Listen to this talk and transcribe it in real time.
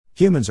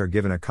Humans are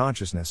given a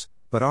consciousness,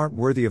 but aren't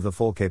worthy of the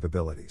full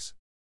capabilities.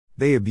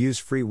 They abuse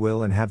free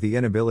will and have the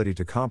inability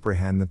to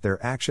comprehend that their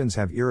actions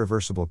have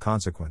irreversible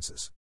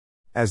consequences.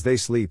 As they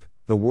sleep,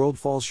 the world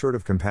falls short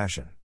of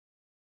compassion.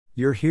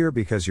 You're here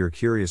because you're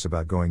curious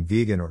about going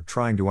vegan or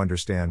trying to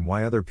understand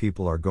why other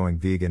people are going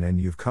vegan,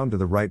 and you've come to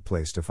the right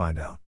place to find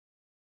out.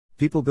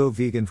 People go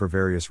vegan for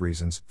various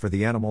reasons: for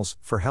the animals,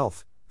 for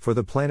health, for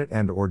the planet,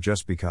 and/or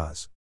just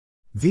because.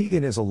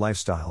 Vegan is a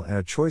lifestyle and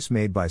a choice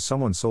made by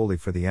someone solely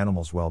for the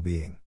animal's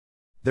well-being.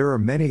 There are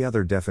many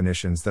other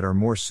definitions that are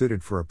more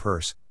suited for a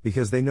person,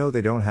 because they know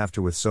they don't have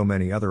to with so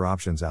many other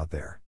options out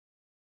there.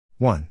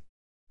 1.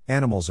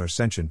 Animals are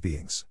sentient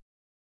beings.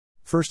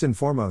 First and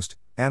foremost,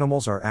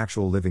 animals are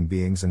actual living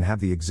beings and have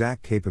the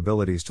exact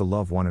capabilities to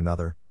love one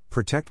another,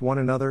 protect one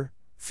another,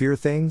 fear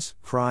things,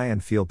 cry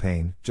and feel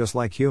pain, just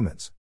like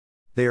humans.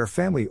 They are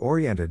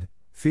family-oriented,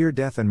 fear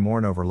death and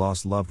mourn over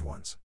lost loved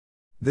ones.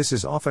 This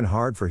is often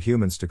hard for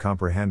humans to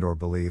comprehend or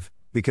believe,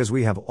 because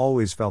we have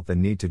always felt the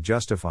need to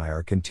justify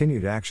our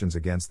continued actions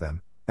against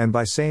them, and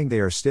by saying they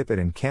are stupid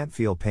and can't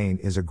feel pain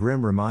is a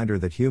grim reminder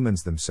that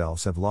humans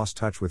themselves have lost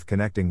touch with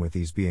connecting with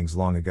these beings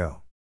long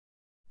ago.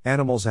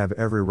 Animals have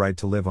every right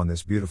to live on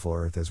this beautiful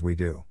earth as we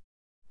do.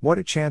 What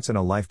a chance in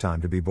a lifetime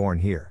to be born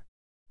here.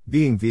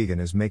 Being vegan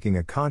is making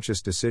a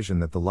conscious decision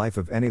that the life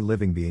of any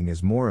living being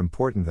is more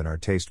important than our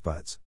taste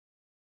buds.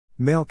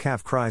 Male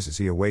calf cries as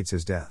he awaits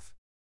his death.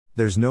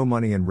 There's no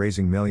money in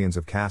raising millions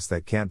of calves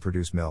that can't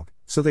produce milk,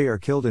 so they are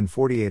killed in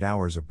 48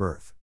 hours of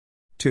birth.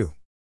 2.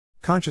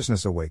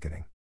 Consciousness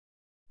awakening.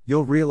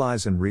 You'll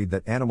realize and read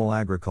that animal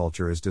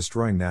agriculture is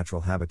destroying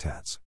natural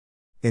habitats.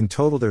 In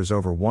total, there's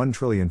over 1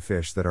 trillion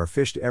fish that are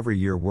fished every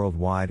year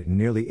worldwide, and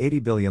nearly 80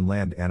 billion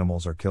land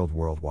animals are killed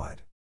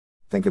worldwide.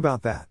 Think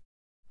about that.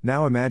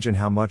 Now imagine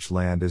how much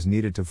land is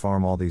needed to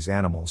farm all these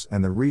animals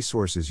and the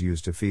resources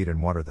used to feed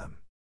and water them.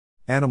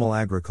 Animal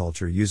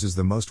agriculture uses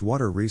the most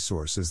water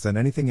resources than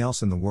anything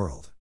else in the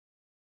world.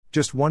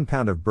 Just 1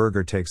 pound of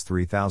burger takes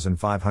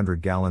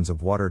 3,500 gallons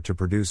of water to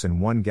produce, and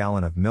 1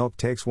 gallon of milk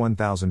takes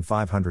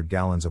 1,500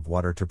 gallons of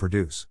water to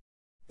produce.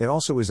 It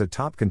also is a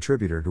top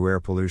contributor to air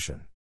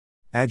pollution.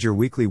 Add your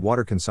weekly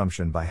water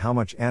consumption by how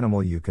much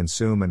animal you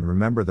consume and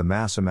remember the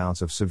mass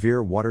amounts of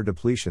severe water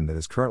depletion that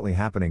is currently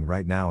happening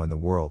right now in the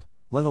world,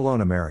 let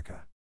alone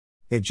America.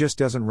 It just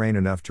doesn't rain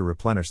enough to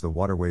replenish the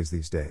waterways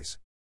these days.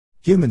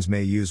 Humans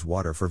may use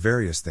water for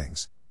various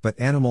things, but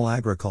animal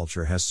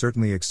agriculture has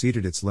certainly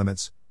exceeded its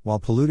limits, while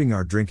polluting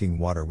our drinking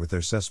water with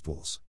their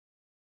cesspools.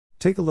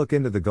 Take a look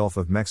into the Gulf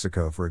of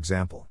Mexico, for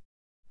example.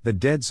 The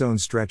dead zone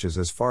stretches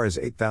as far as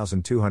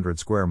 8,200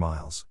 square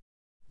miles.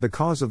 The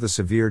cause of the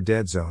severe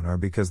dead zone are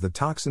because the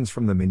toxins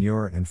from the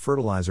manure and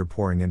fertilizer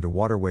pouring into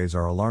waterways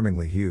are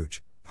alarmingly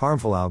huge,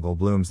 harmful algal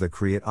blooms that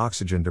create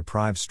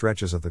oxygen-deprived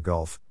stretches of the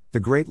Gulf,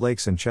 the Great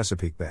Lakes and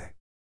Chesapeake Bay.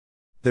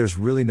 There's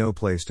really no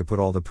place to put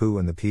all the poo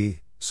and the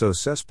pee, so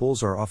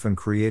cesspools are often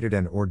created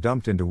and or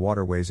dumped into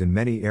waterways in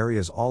many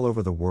areas all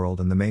over the world,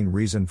 and the main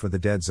reason for the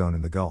dead zone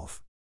in the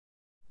Gulf.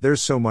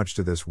 There's so much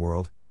to this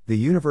world, the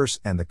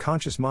universe and the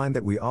conscious mind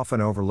that we often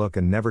overlook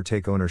and never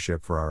take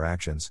ownership for our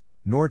actions,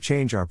 nor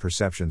change our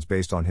perceptions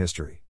based on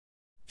history.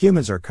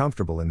 Humans are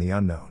comfortable in the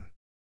unknown.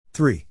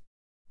 3.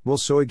 Will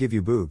soy give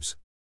you boobs?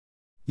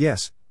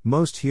 Yes,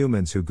 most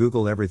humans who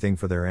Google everything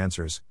for their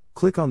answers,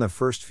 click on the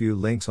first few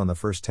links on the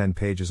first 10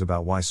 pages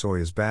about why soy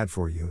is bad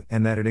for you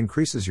and that it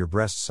increases your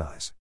breast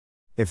size.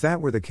 If that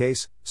were the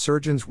case,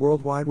 surgeons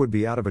worldwide would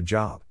be out of a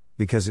job,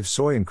 because if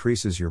soy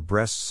increases your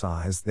breast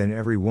size, then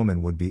every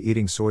woman would be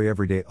eating soy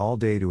every day all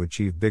day to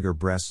achieve bigger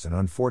breasts, and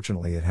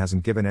unfortunately it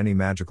hasn't given any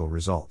magical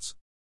results.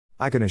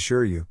 I can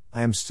assure you,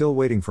 I am still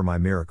waiting for my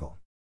miracle.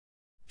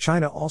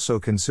 China also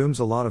consumes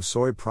a lot of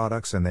soy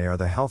products, and they are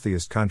the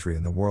healthiest country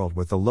in the world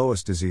with the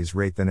lowest disease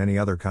rate than any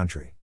other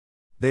country.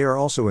 They are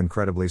also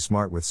incredibly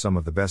smart with some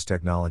of the best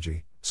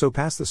technology, so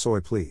pass the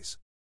soy please.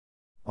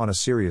 On a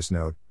serious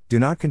note, do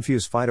not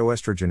confuse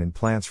phytoestrogen in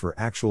plants for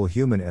actual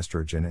human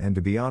estrogen, and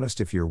to be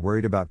honest, if you're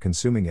worried about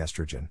consuming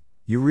estrogen,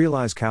 you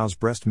realize cow's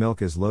breast milk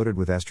is loaded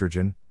with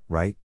estrogen,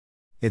 right?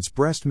 It's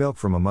breast milk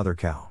from a mother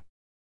cow.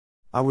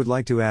 I would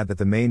like to add that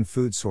the main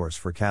food source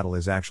for cattle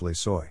is actually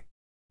soy.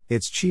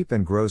 It's cheap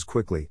and grows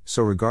quickly,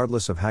 so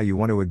regardless of how you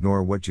want to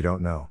ignore what you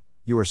don't know,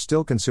 you are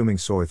still consuming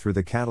soy through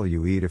the cattle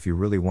you eat if you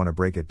really want to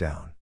break it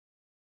down.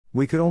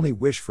 We could only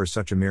wish for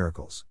such a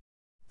miracles.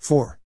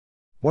 4.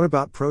 What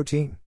about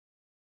protein?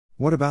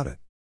 What about it?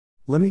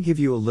 Let me give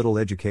you a little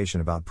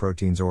education about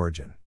protein's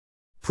origin.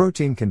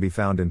 Protein can be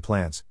found in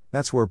plants,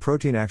 that's where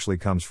protein actually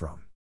comes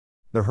from.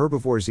 The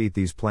herbivores eat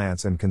these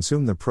plants and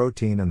consume the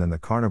protein, and then the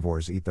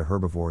carnivores eat the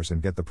herbivores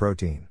and get the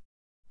protein.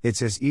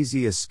 It's as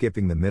easy as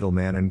skipping the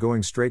middleman and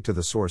going straight to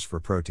the source for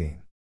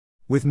protein.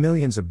 With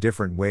millions of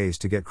different ways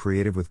to get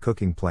creative with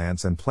cooking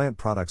plants and plant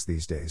products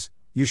these days,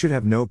 you should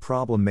have no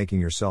problem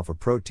making yourself a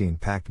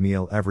protein-packed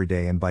meal every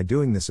day, and by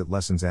doing this it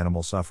lessens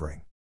animal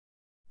suffering.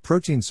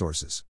 Protein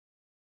sources.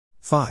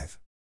 5.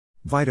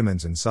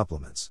 Vitamins and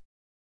supplements.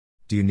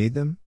 Do you need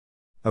them?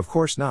 Of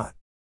course not.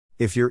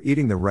 If you're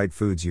eating the right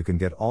foods, you can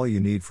get all you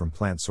need from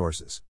plant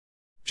sources.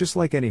 Just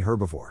like any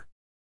herbivore.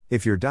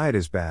 If your diet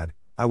is bad,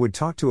 I would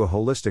talk to a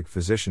holistic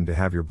physician to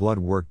have your blood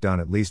work done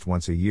at least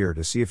once a year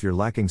to see if you're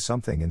lacking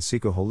something and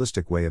seek a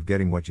holistic way of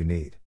getting what you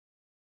need.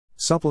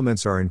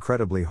 Supplements are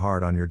incredibly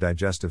hard on your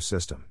digestive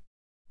system.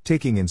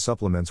 Taking in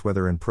supplements,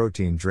 whether in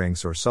protein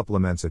drinks or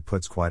supplements, it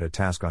puts quite a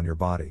task on your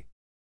body.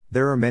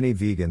 There are many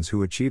vegans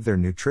who achieve their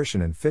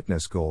nutrition and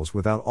fitness goals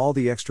without all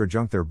the extra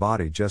junk their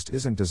body just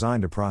isn't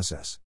designed to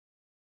process.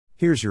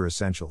 Here's your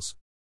essentials.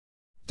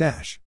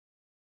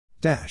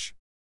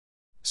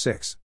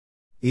 6.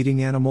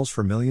 Eating animals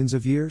for millions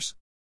of years?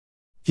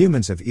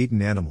 Humans have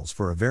eaten animals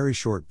for a very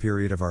short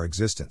period of our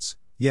existence,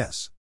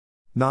 yes.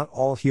 Not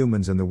all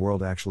humans in the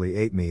world actually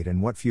ate meat,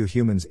 and what few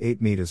humans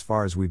ate meat, as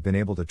far as we've been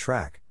able to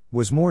track,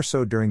 was more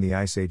so during the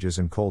ice ages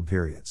and cold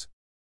periods.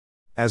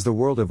 As the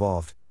world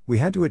evolved, we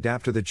had to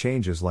adapt to the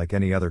changes like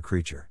any other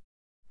creature.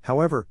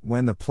 However,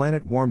 when the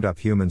planet warmed up,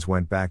 humans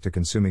went back to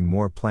consuming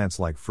more plants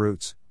like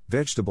fruits,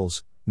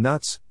 vegetables,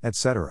 nuts,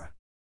 etc.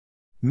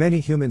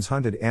 Many humans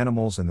hunted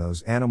animals, and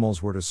those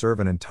animals were to serve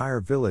an entire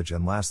village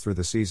and last through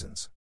the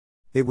seasons.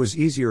 It was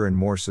easier and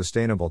more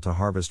sustainable to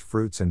harvest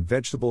fruits and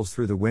vegetables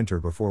through the winter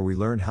before we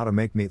learned how to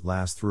make meat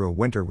last through a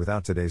winter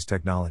without today's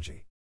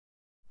technology.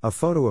 A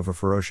photo of a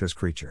ferocious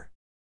creature.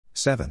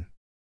 7.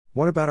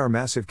 What about our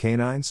massive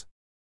canines?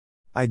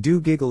 I do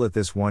giggle at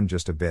this one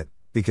just a bit,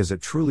 because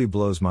it truly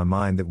blows my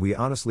mind that we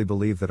honestly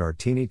believe that our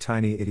teeny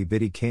tiny itty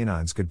bitty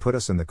canines could put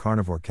us in the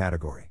carnivore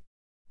category.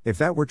 If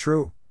that were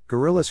true,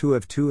 gorillas who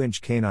have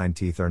 2-inch canine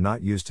teeth are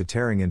not used to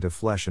tearing into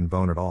flesh and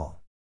bone at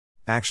all.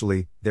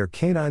 Actually, their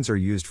canines are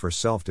used for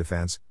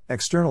self-defense,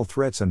 external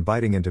threats, and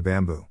biting into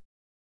bamboo.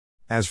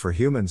 As for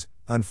humans,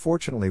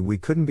 unfortunately we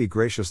couldn't be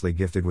graciously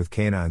gifted with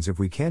canines if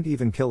we can't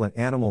even kill an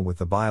animal with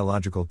the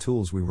biological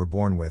tools we were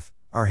born with,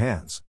 our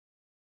hands.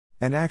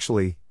 And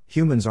actually,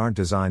 humans aren't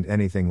designed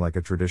anything like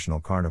a traditional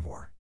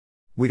carnivore.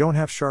 We don't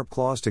have sharp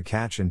claws to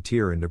catch and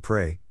tear into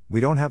prey, we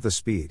don't have the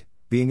speed,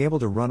 being able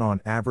to run on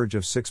average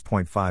of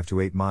 6.5 to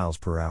 8 miles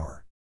per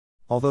hour.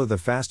 Although the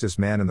fastest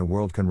man in the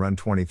world can run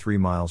 23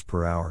 miles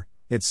per hour,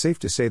 it's safe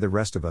to say the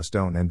rest of us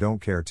don't and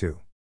don't care to.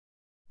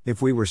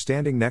 If we were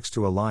standing next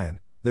to a lion,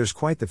 there's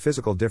quite the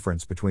physical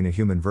difference between a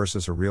human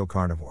versus a real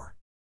carnivore.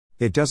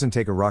 It doesn't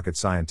take a rocket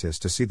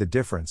scientist to see the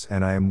difference,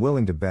 and I am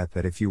willing to bet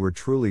that if you were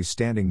truly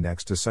standing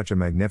next to such a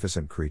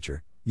magnificent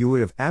creature, you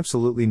would have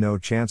absolutely no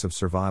chance of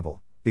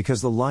survival,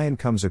 because the lion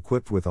comes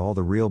equipped with all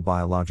the real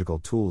biological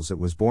tools it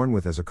was born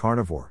with as a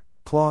carnivore: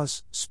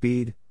 claws,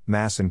 speed,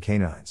 mass, and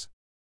canines.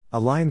 A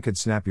lion could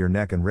snap your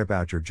neck and rip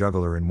out your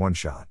jugular in one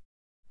shot.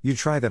 You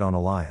try that on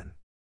a lion.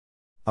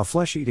 A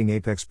flesh-eating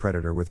apex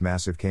predator with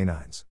massive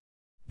canines.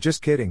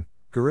 Just kidding,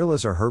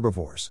 gorillas are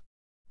herbivores.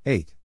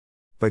 8.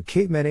 But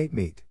cavemen ate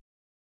meat.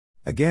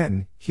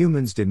 Again,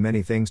 humans did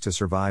many things to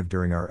survive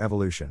during our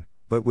evolution,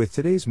 but with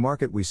today's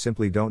market we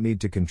simply don't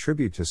need to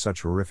contribute to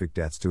such horrific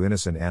deaths to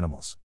innocent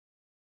animals.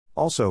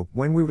 Also,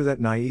 when we were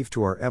that naive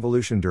to our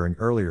evolution during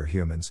earlier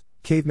humans,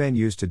 cavemen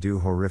used to do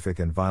horrific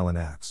and violent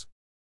acts.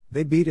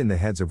 They beat in the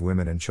heads of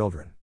women and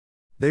children.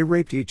 They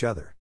raped each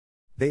other.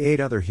 They ate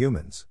other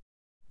humans.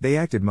 They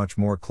acted much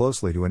more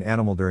closely to an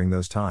animal during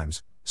those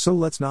times, so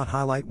let's not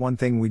highlight one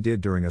thing we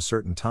did during a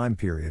certain time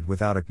period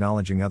without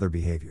acknowledging other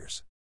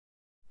behaviors.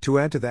 To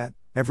add to that,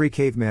 every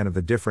caveman of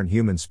the different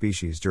human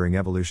species during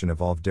evolution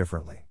evolved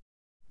differently.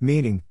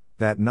 Meaning,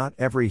 that not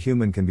every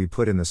human can be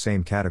put in the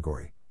same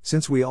category,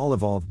 since we all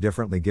evolved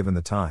differently given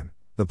the time,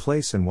 the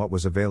place, and what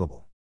was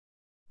available.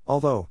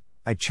 Although,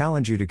 I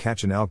challenge you to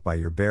catch an elk by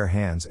your bare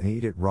hands and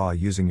eat it raw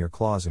using your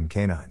claws and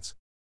canines.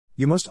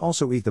 You must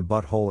also eat the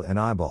butthole and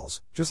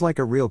eyeballs, just like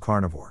a real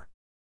carnivore.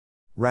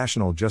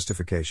 Rational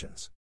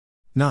justifications.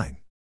 9.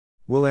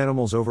 Will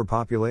animals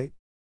overpopulate?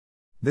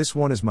 This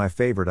one is my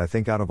favorite, I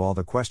think, out of all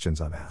the questions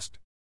I'm asked.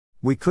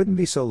 We couldn't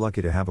be so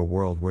lucky to have a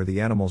world where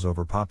the animals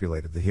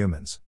overpopulated the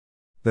humans.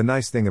 The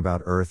nice thing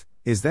about Earth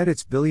is that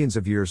it's billions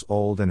of years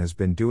old and has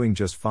been doing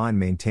just fine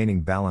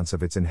maintaining balance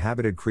of its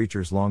inhabited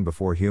creatures long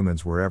before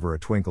humans were ever a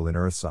twinkle in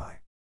Earth's eye.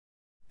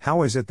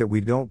 How is it that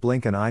we don't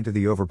blink an eye to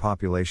the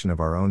overpopulation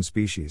of our own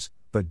species,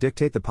 but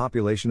dictate the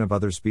population of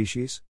other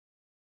species?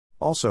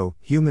 Also,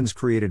 humans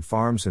created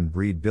farms and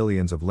breed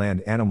billions of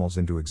land animals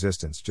into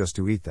existence just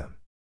to eat them.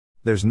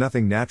 There's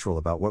nothing natural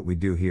about what we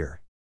do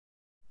here.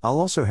 I'll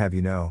also have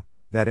you know,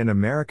 that in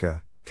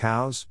America,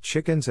 cows,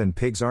 chickens, and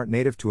pigs aren't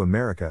native to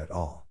America at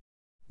all.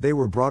 They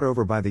were brought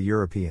over by the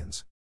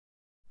Europeans.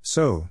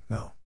 So,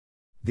 no.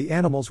 The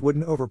animals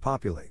wouldn't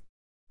overpopulate.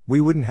 We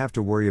wouldn't have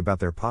to worry about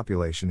their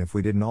population if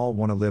we didn't all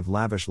want to live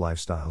lavish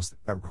lifestyles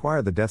that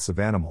require the deaths of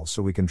animals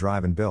so we can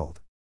drive and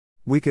build.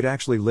 We could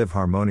actually live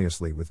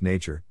harmoniously with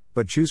nature,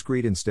 but choose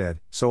greed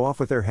instead, so off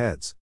with their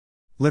heads.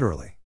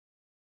 Literally.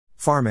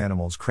 Farm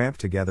animals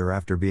cramped together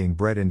after being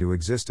bred into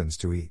existence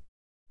to eat.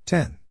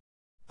 10.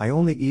 I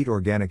only eat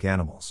organic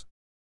animals.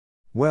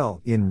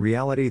 Well, in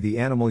reality the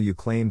animal you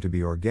claim to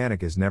be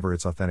organic is never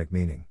its authentic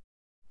meaning.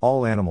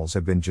 All animals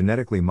have been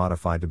genetically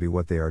modified to be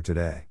what they are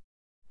today.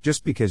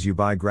 Just because you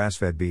buy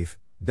grass-fed beef,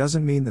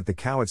 doesn't mean that the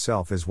cow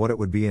itself is what it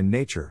would be in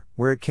nature,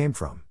 where it came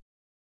from.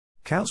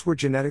 Cows were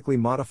genetically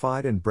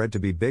modified and bred to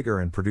be bigger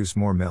and produce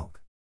more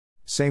milk.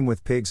 Same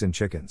with pigs and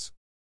chickens.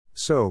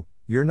 So,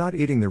 you're not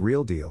eating the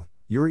real deal,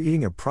 you're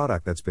eating a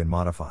product that's been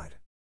modified.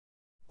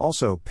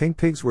 Also, pink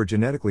pigs were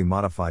genetically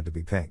modified to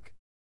be pink.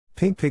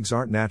 Pink pigs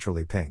aren't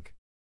naturally pink.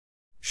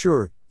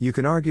 Sure, you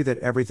can argue that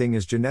everything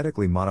is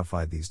genetically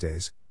modified these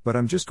days, but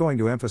I'm just going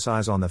to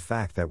emphasize on the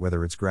fact that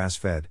whether it's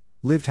grass-fed,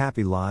 lived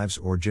happy lives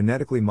or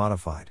genetically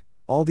modified,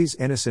 all these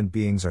innocent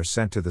beings are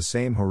sent to the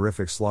same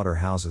horrific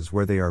slaughterhouses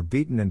where they are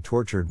beaten and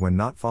tortured when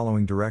not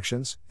following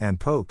directions, and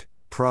poked,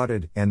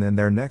 prodded, and then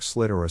their necks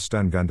slit or a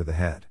stun gun to the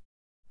head.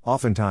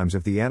 Oftentimes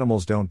if the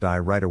animals don't die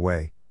right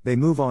away, they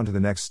move on to the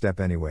next step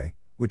anyway,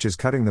 which is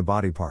cutting the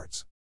body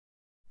parts.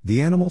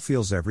 The animal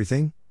feels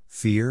everything: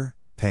 fear,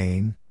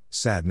 pain,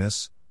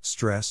 sadness,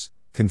 stress,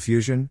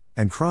 confusion,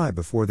 and cry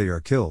before they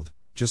are killed,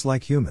 just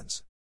like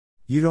humans.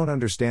 You don't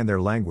understand their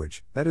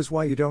language, that is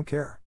why you don't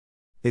care.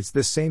 It's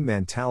this same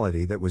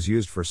mentality that was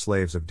used for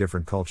slaves of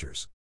different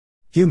cultures.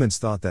 Humans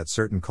thought that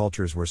certain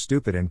cultures were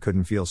stupid and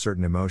couldn't feel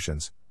certain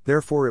emotions,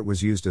 therefore it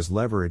was used as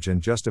leverage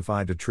and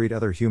justified to treat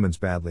other humans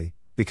badly,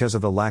 because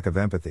of the lack of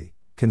empathy,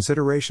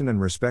 consideration and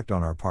respect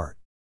on our part.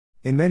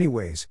 In many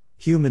ways,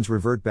 humans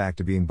revert back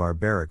to being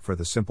barbaric for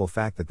the simple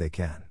fact that they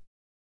can.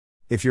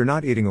 If you're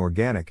not eating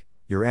organic,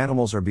 your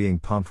animals are being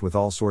pumped with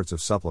all sorts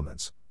of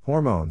supplements,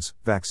 hormones,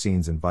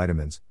 vaccines and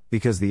vitamins,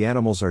 because the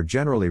animals are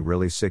generally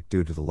really sick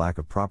due to the lack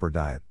of proper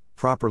diet,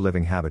 proper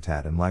living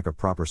habitat and lack of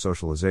proper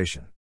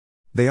socialization.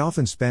 They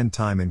often spend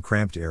time in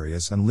cramped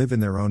areas and live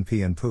in their own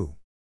pee and poo.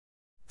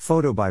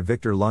 Photo by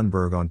Victor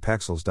Lundberg on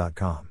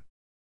Pexels.com.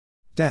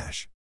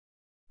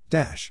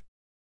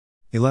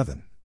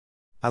 11.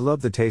 I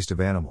love the taste of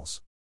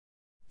animals.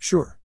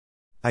 Sure.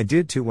 I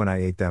did too when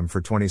I ate them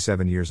for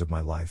 27 years of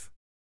my life.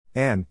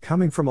 And,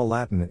 coming from a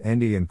Latin and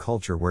Indian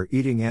culture where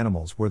eating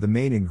animals were the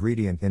main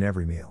ingredient in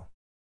every meal.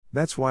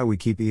 That's why we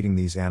keep eating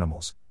these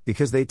animals,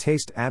 because they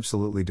taste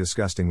absolutely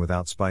disgusting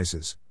without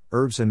spices,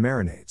 herbs and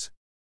marinades.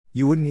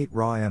 You wouldn't eat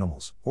raw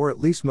animals, or at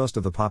least most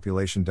of the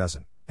population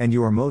doesn't, and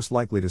you are most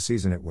likely to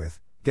season it with,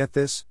 get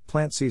this,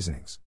 plant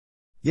seasonings.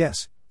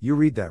 Yes, you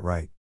read that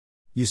right.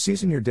 You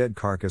season your dead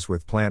carcass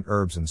with plant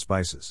herbs and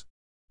spices.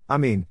 I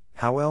mean,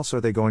 how else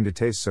are they going to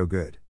taste so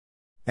good?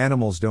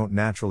 Animals don't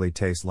naturally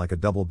taste like a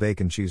double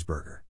bacon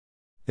cheeseburger.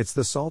 It's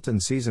the salt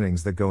and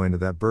seasonings that go into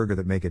that burger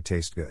that make it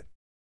taste good.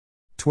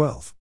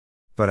 12.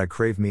 But I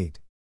crave meat.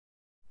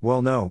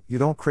 Well no, you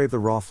don't crave the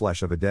raw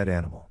flesh of a dead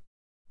animal.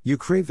 You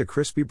crave the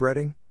crispy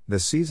breading, the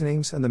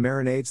seasonings and the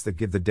marinades that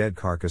give the dead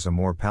carcass a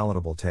more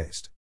palatable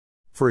taste.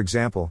 For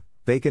example,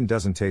 bacon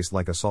doesn't taste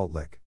like a salt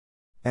lick.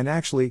 And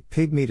actually,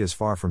 pig meat is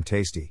far from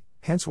tasty,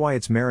 hence why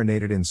it's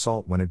marinated in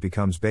salt when it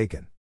becomes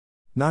bacon.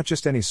 Not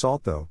just any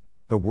salt though.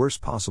 The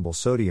worst possible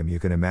sodium you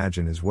can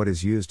imagine is what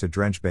is used to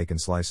drench bacon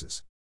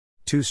slices.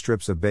 2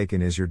 strips of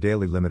bacon is your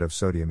daily limit of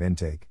sodium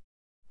intake.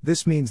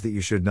 This means that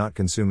you should not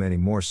consume any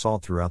more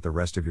salt throughout the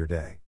rest of your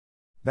day.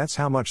 That's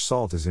how much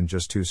salt is in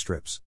just 2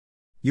 strips.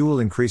 You will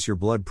increase your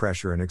blood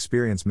pressure and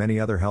experience many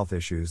other health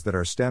issues that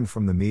are stemmed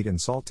from the meat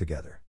and salt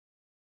together.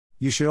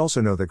 You should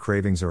also know that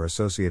cravings are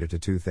associated to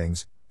 2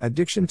 things: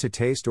 addiction to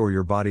taste, or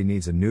your body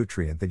needs a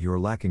nutrient that you are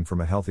lacking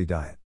from a healthy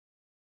diet.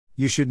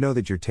 You should know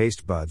that your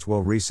taste buds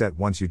will reset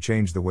once you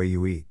change the way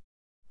you eat.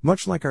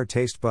 Much like our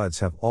taste buds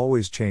have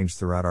always changed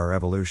throughout our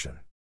evolution.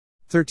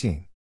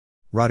 13.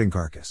 Rotting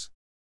carcass.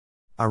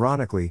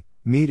 Ironically,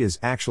 meat is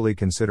actually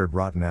considered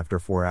rotten after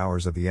 4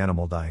 hours of the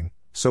animal dying,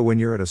 so when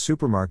you're at a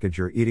supermarket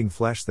you're eating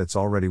flesh that's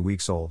already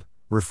weeks old,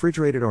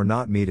 refrigerated or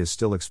not. Meat is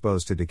still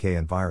exposed to decay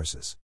and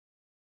viruses.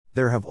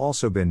 There have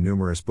also been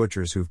numerous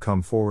butchers who've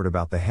come forward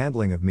about the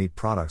handling of meat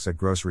products at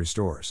grocery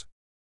stores.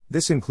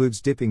 This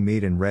includes dipping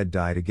meat in red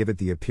dye to give it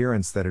the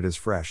appearance that it is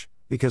fresh,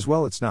 because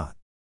well it's not.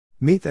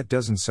 Meat that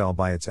doesn't sell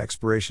by its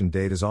expiration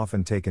date is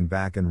often taken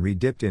back and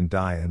re-dipped in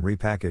dye and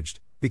repackaged,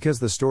 because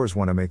the stores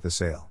want to make the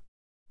sale.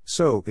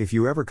 So, if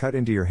you ever cut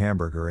into your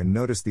hamburger and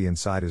notice the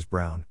inside is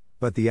brown,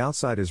 but the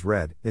outside is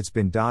red, it's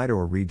been dyed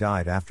or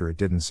re-dyed after it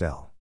didn't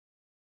sell.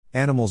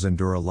 Animals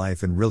endure a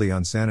life in really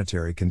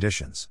unsanitary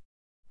conditions.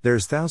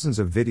 There's thousands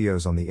of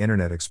videos on the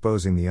internet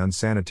exposing the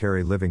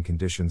unsanitary living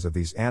conditions of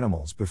these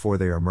animals before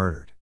they are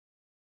murdered.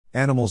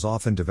 Animals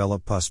often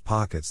develop pus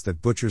pockets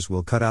that butchers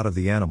will cut out of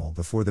the animal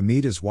before the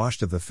meat is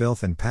washed of the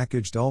filth and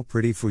packaged all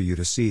pretty for you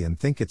to see and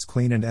think it's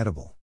clean and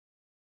edible.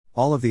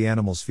 All of the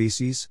animal's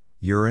feces,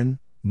 urine,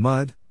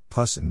 mud,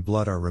 pus and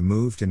blood are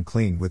removed and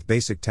cleaned with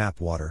basic tap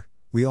water.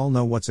 We all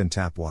know what's in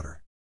tap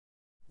water.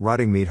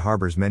 Rotting meat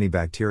harbors many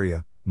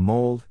bacteria,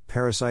 mold,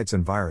 parasites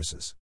and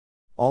viruses,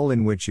 all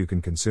in which you can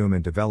consume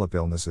and develop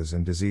illnesses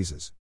and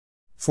diseases.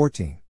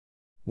 14.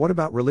 What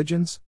about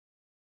religions?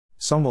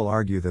 Some will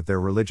argue that their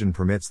religion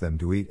permits them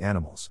to eat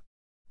animals.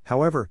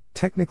 However,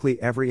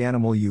 technically every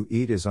animal you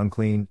eat is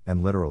unclean,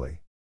 and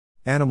literally.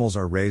 Animals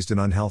are raised in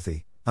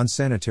unhealthy,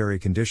 unsanitary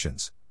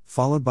conditions,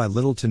 followed by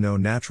little to no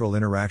natural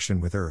interaction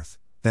with earth,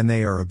 then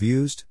they are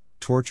abused,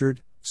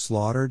 tortured,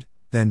 slaughtered,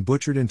 then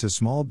butchered into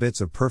small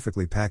bits of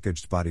perfectly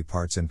packaged body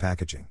parts in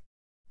packaging.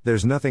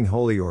 There's nothing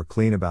holy or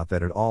clean about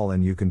that at all,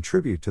 and you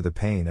contribute to the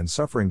pain and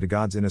suffering to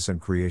God's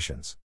innocent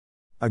creations.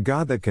 A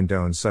God that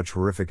condones such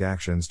horrific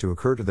actions to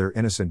occur to their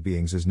innocent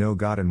beings is no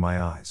God in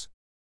my eyes.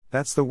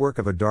 That's the work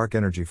of a dark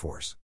energy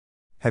force.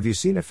 Have you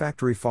seen A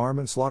Factory Farm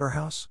and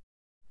Slaughterhouse?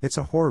 It's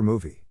a horror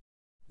movie.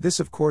 This,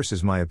 of course,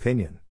 is my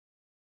opinion.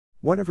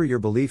 Whatever your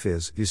belief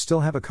is, you still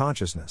have a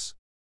consciousness.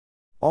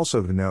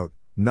 Also to note,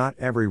 not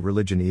every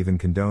religion even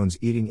condones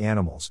eating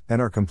animals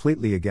and are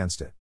completely against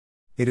it.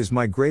 It is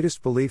my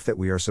greatest belief that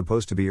we are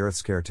supposed to be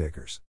Earth's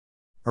caretakers.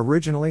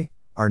 Originally,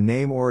 our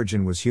name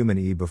origin was Human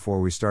E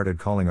before we started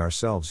calling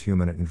ourselves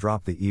human and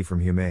dropped the E from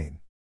humane.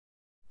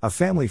 A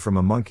family from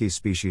a monkey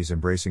species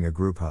embracing a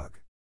group hug.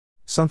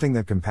 Something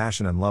that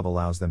compassion and love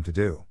allows them to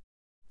do.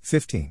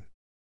 15.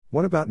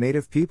 What about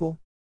native people?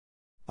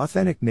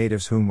 Authentic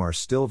natives whom are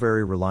still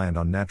very reliant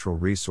on natural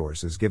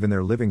resources given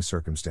their living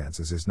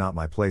circumstances is not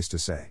my place to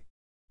say.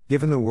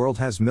 Given the world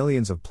has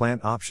millions of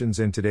plant options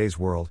in today's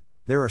world,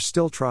 there are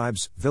still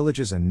tribes,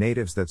 villages and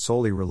natives that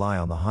solely rely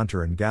on the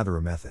hunter and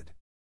gatherer method.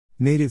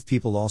 Native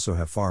people also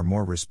have far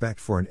more respect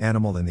for an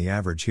animal than the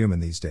average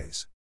human these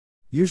days.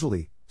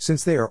 Usually,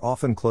 since they are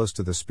often close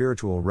to the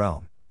spiritual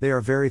realm, they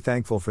are very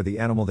thankful for the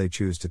animal they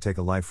choose to take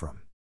a life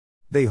from.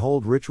 They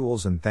hold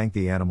rituals and thank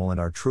the animal and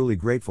are truly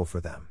grateful for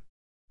them.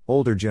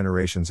 Older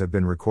generations have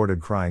been recorded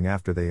crying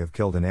after they have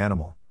killed an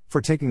animal, for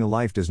taking a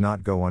life does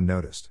not go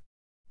unnoticed.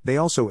 They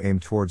also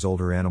aim towards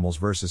older animals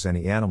versus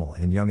any animal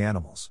and young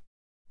animals.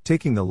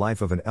 Taking the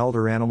life of an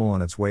elder animal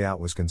on its way out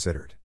was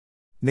considered.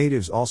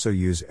 Natives also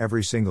use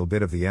every single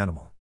bit of the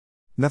animal.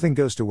 Nothing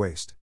goes to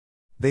waste.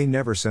 They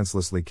never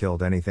senselessly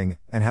killed anything,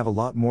 and have a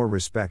lot more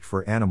respect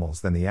for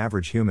animals than the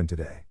average human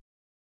today.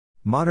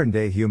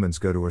 Modern-day humans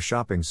go to a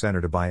shopping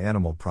center to buy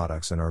animal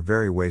products and are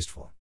very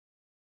wasteful.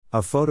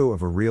 A photo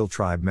of a real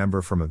tribe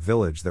member from a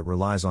village that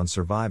relies on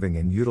surviving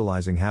and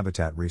utilizing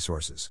habitat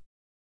resources.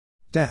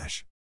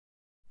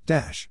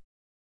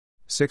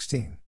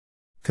 16.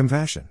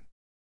 Compassion.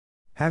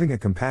 Having a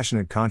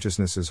compassionate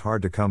consciousness is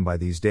hard to come by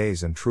these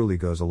days and truly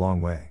goes a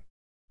long way.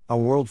 A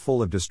world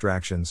full of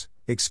distractions,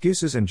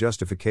 excuses and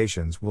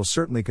justifications will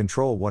certainly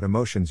control what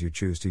emotions you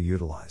choose to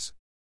utilize.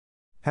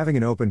 Having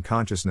an open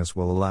consciousness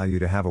will allow you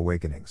to have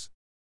awakenings.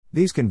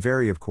 These can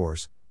vary, of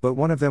course, but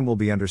one of them will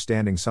be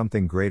understanding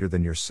something greater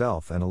than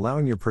yourself and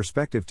allowing your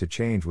perspective to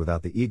change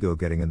without the ego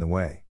getting in the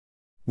way.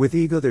 With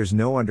ego there's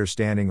no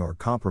understanding or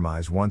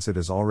compromise once it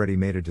has already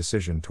made a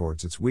decision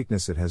towards its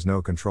weakness it has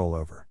no control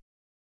over.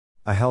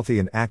 A healthy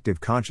and active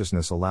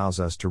consciousness allows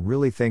us to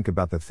really think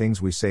about the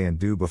things we say and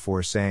do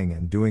before saying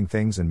and doing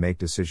things and make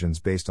decisions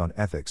based on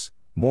ethics,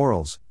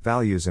 morals,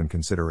 values and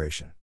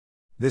consideration.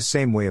 This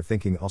same way of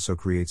thinking also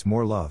creates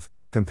more love,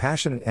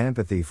 compassion and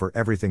empathy for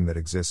everything that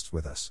exists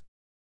with us.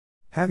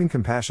 Having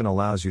compassion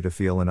allows you to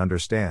feel and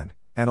understand,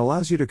 and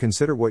allows you to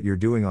consider what you're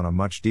doing on a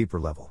much deeper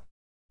level.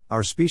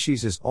 Our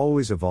species is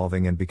always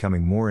evolving and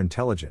becoming more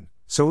intelligent,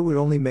 so it would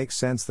only make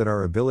sense that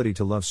our ability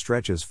to love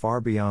stretches far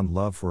beyond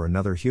love for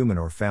another human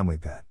or family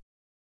pet.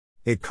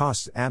 It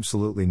costs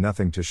absolutely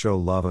nothing to show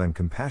love and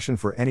compassion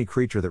for any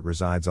creature that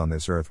resides on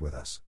this earth with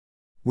us.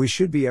 We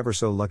should be ever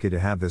so lucky to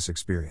have this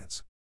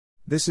experience.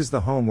 This is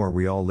the home where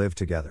we all live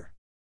together.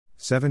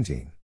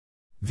 17.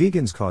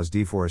 Vegans cause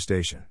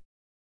deforestation.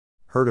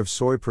 Heard of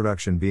soy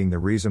production being the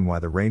reason why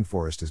the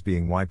rainforest is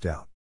being wiped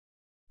out?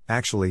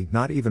 Actually,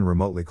 not even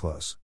remotely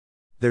close.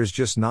 There's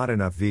just not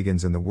enough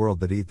vegans in the world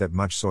that eat that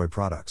much soy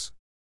products.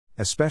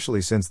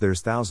 Especially since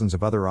there's thousands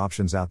of other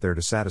options out there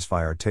to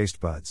satisfy our taste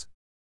buds.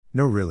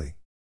 No really.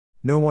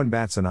 No one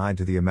bats an eye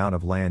to the amount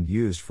of land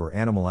used for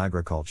animal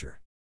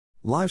agriculture.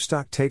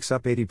 Livestock takes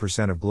up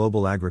 80% of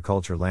global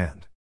agriculture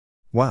land.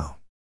 Wow.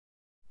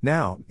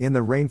 Now, in the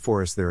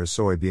rainforest there is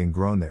soy being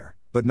grown there,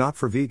 but not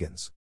for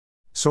vegans.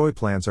 Soy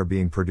plants are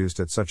being produced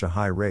at such a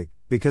high rate,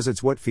 because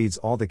it's what feeds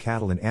all the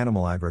cattle in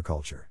animal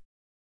agriculture.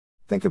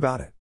 Think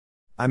about it.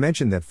 I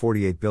mentioned that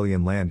 48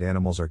 billion land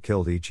animals are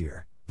killed each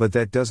year, but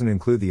that doesn't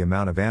include the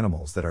amount of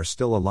animals that are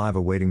still alive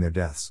awaiting their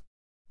deaths.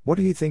 What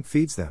do you think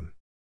feeds them?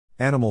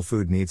 Animal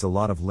food needs a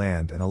lot of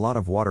land and a lot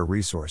of water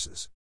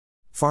resources.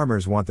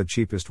 Farmers want the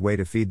cheapest way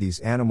to feed these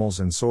animals,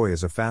 and soy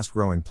is a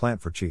fast-growing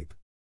plant for cheap.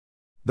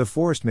 The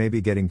forest may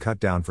be getting cut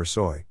down for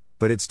soy,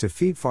 but it's to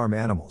feed farm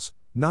animals,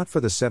 not for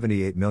the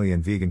 78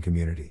 million vegan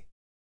community.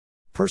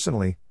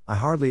 Personally, I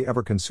hardly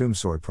ever consume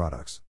soy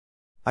products.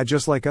 I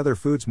just like other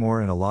foods more,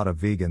 and a lot of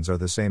vegans are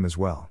the same as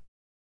well.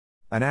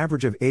 An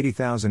average of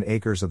 80,000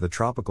 acres of the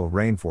tropical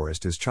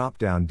rainforest is chopped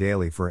down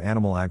daily for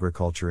animal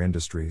agriculture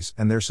industries,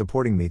 and they're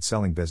supporting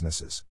meat-selling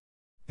businesses.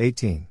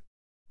 18.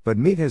 But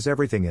meat has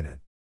everything in it.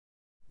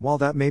 While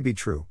that may be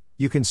true,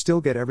 you can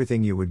still get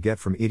everything you would get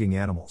from eating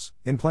animals,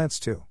 in plants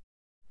too.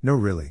 No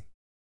really.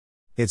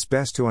 It's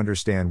best to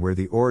understand where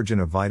the origin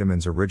of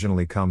vitamins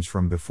originally comes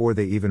from before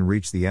they even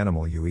reach the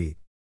animal you eat.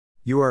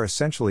 You are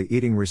essentially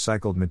eating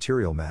recycled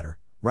material matter,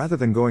 rather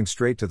than going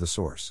straight to the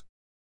source.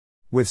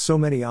 With so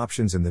many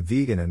options in the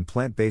vegan and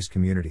plant-based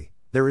community,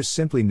 there is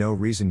simply no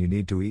reason you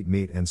need to eat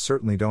meat, and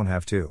certainly don't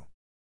have to.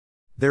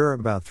 There are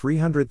about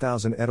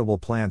 300,000 edible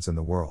plants in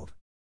the world.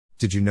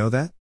 Did you know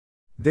that?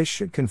 This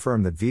should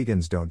confirm that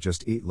vegans don't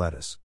just eat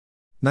lettuce.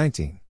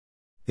 19.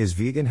 Is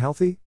vegan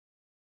healthy?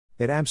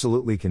 It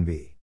absolutely can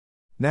be.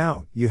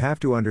 Now, you have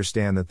to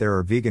understand that there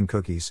are vegan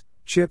cookies,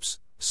 chips,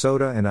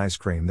 soda, and ice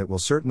cream that will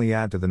certainly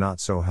add to the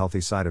not so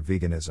healthy side of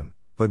veganism.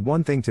 But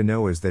one thing to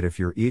know is that if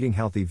you're eating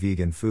healthy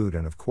vegan food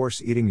and of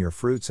course eating your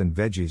fruits and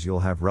veggies, you'll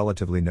have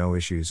relatively no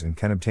issues and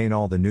can obtain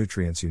all the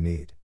nutrients you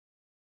need.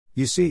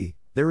 You see,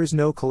 there is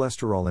no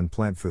cholesterol in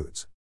plant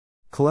foods.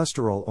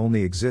 Cholesterol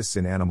only exists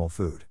in animal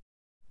food.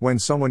 When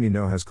someone you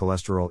know has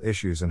cholesterol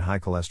issues and high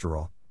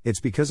cholesterol, it's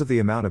because of the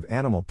amount of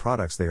animal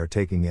products they are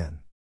taking in.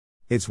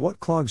 It's what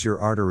clogs your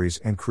arteries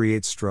and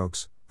creates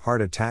strokes,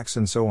 heart attacks,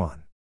 and so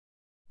on.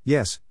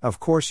 Yes, of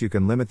course you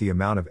can limit the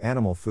amount of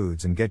animal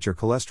foods and get your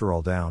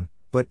cholesterol down,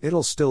 but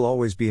it'll still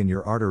always be in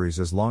your arteries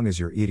as long as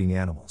you're eating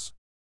animals.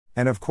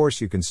 And of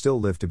course you can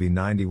still live to be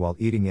 90 while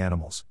eating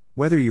animals.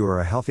 Whether you are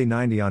a healthy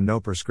 90 on no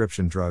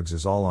prescription drugs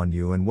is all on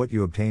you and what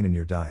you obtain in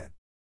your diet.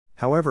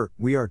 However,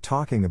 we are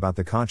talking about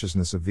the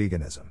consciousness of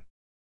veganism.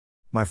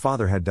 My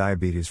father had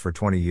diabetes for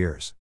 20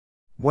 years.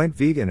 Went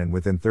vegan and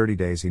within 30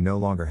 days he no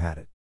longer had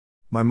it.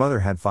 My mother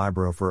had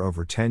fibro for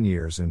over 10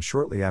 years and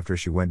shortly after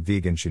she went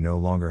vegan she no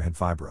longer had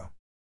fibro.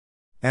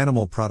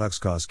 Animal products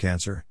cause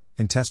cancer,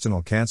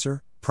 intestinal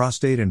cancer,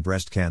 prostate and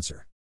breast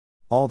cancer.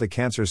 All the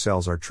cancer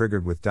cells are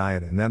triggered with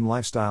diet and then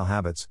lifestyle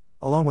habits,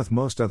 along with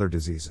most other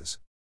diseases.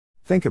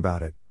 Think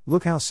about it,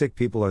 look how sick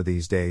people are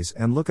these days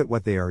and look at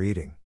what they are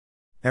eating.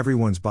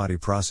 Everyone's body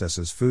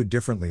processes food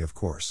differently, of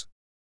course.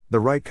 The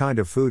right kind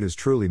of food is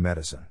truly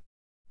medicine.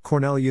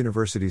 Cornell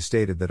University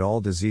stated that all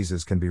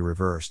diseases can be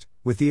reversed,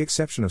 with the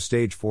exception of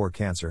stage 4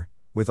 cancer,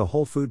 with a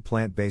whole food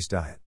plant-based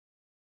diet.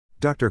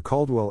 Dr.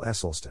 Caldwell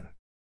Esselstyn.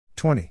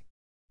 20.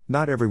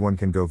 Not everyone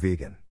can go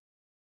vegan.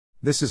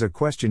 This is a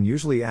question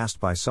usually asked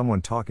by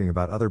someone talking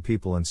about other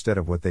people instead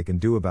of what they can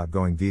do about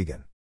going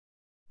vegan.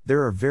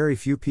 There are very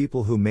few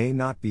people who may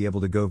not be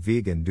able to go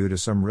vegan due to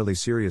some really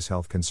serious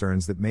health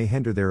concerns that may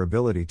hinder their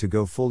ability to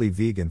go fully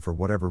vegan for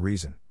whatever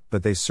reason,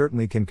 but they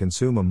certainly can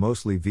consume a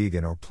mostly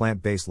vegan or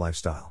plant-based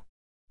lifestyle.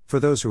 For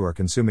those who are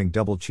consuming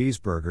double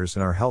cheeseburgers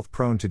and are health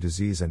prone to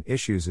disease and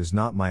issues is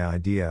not my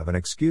idea of an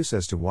excuse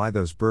as to why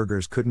those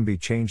burgers couldn't be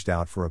changed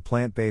out for a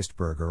plant-based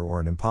burger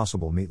or an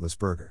impossible meatless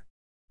burger.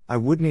 I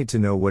would need to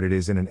know what it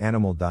is in an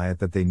animal diet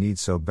that they need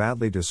so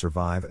badly to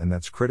survive and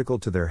that's critical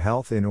to their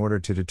health in order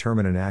to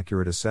determine an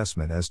accurate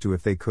assessment as to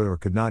if they could or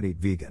could not eat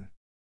vegan.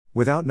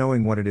 Without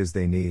knowing what it is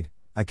they need,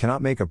 I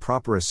cannot make a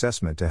proper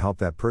assessment to help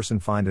that person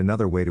find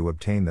another way to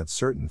obtain that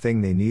certain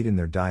thing they need in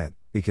their diet,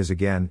 because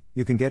again,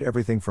 you can get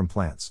everything from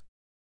plants.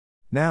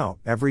 Now,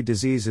 every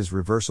disease is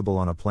reversible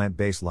on a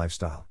plant-based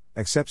lifestyle,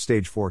 except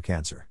stage 4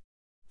 cancer.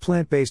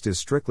 Plant-based is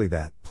strictly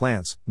that,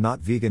 plants,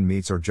 not vegan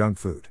meats or junk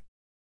food.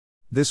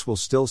 This will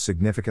still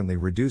significantly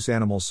reduce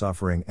animal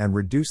suffering and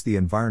reduce the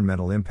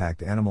environmental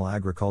impact animal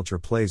agriculture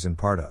plays in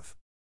part of.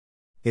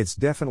 It's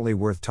definitely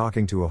worth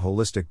talking to a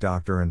holistic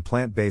doctor and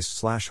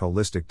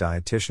plant-based/holistic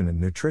dietitian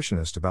and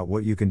nutritionist about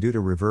what you can do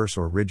to reverse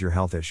or rid your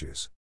health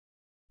issues.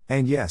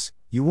 And yes,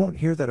 you won't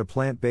hear that a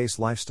plant-based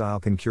lifestyle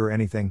can cure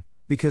anything,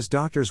 because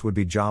doctors would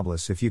be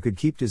jobless if you could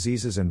keep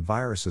diseases and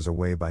viruses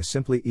away by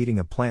simply eating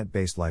a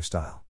plant-based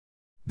lifestyle.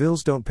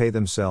 Bills don't pay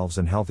themselves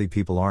and healthy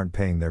people aren't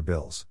paying their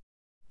bills.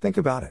 Think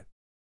about it.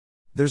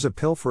 There's a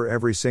pill for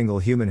every single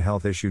human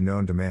health issue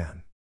known to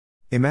man.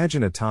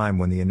 Imagine a time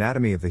when the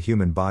anatomy of the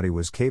human body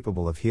was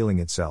capable of healing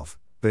itself,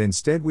 but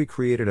instead we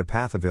created a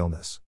path of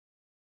illness.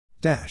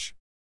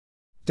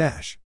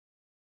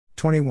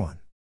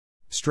 21.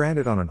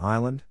 Stranded on an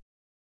island?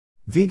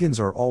 Vegans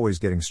are always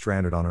getting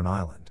stranded on an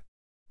island.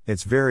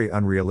 It's very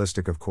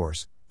unrealistic, of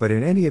course, but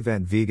in any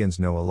event vegans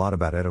know a lot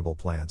about edible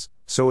plants,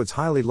 so it's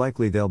highly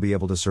likely they'll be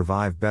able to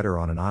survive better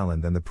on an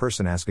island than the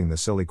person asking the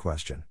silly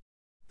question.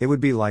 It would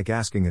be like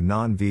asking a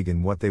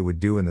non-vegan what they would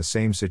do in the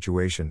same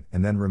situation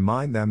and then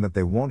remind them that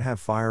they won't have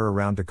fire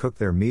around to cook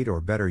their meat,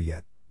 or better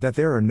yet, that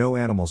there are no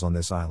animals on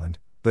this island,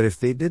 but if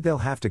they did they'll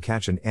have to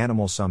catch an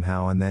animal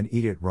somehow and then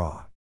eat it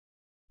raw.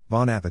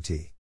 Bon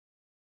appetit.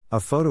 A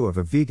photo of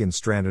a vegan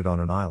stranded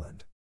on an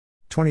island.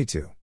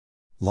 22.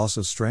 Loss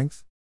of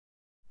strength?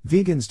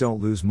 Vegans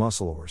don't lose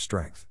muscle or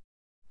strength.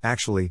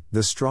 Actually,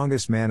 the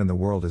strongest man in the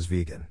world is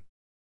vegan.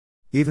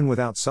 Even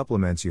without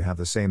supplements you have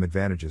the same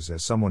advantages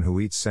as someone who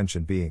eats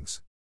sentient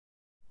beings.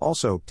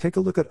 Also, take a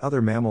look at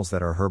other mammals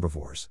that are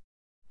herbivores.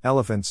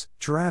 Elephants,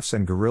 giraffes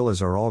and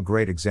gorillas are all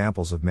great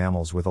examples of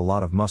mammals with a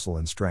lot of muscle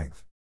and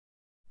strength.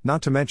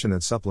 Not to mention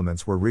that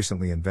supplements were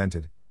recently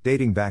invented,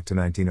 dating back to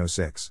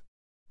 1906.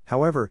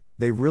 However,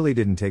 they really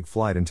didn't take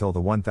flight until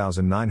the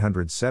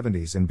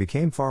 1970s and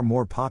became far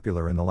more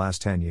popular in the last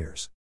 10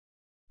 years.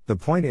 The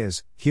point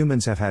is,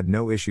 humans have had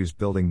no issues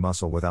building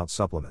muscle without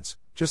supplements,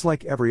 just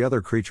like every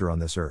other creature on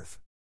this earth.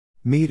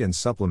 Meat and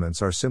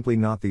supplements are simply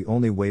not the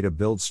only way to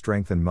build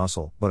strength and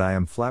muscle, but I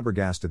am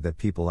flabbergasted that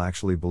people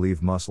actually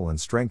believe muscle and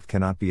strength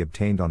cannot be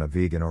obtained on a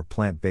vegan or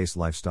plant-based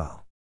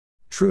lifestyle.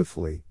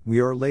 Truthfully, we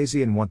are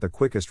lazy and want the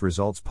quickest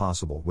results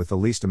possible with the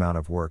least amount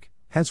of work,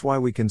 hence why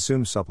we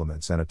consume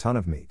supplements and a ton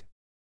of meat.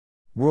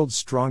 World's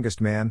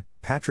strongest man,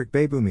 Patrick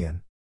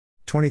Baboumian.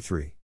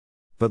 23.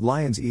 But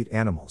lions eat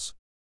animals.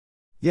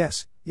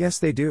 Yes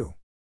they do.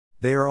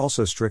 They are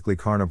also strictly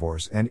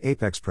carnivores and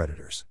apex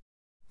predators.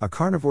 A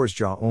carnivore's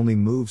jaw only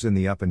moves in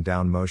the up and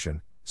down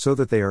motion, so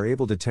that they are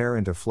able to tear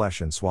into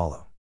flesh and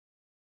swallow.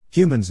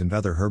 Humans and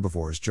other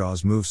herbivores'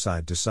 jaws move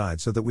side to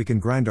side so that we can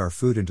grind our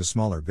food into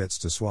smaller bits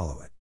to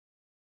swallow it.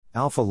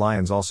 Alpha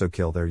lions also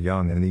kill their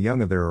young and the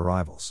young of their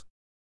arrivals.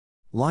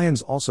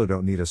 Lions also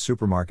don't need a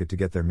supermarket to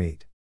get their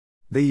meat.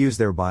 They use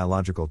their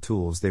biological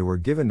tools they were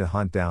given to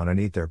hunt down and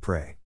eat their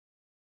prey.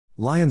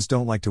 Lions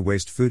don't like to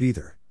waste food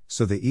either,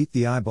 so they eat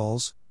the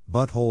eyeballs,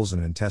 buttholes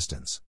and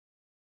intestines.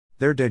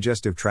 Their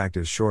digestive tract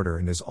is shorter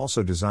and is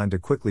also designed to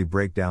quickly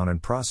break down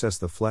and process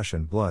the flesh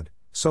and blood,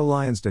 so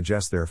lions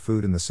digest their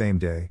food in the same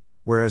day,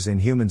 whereas in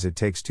humans it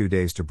takes 2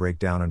 days to break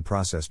down and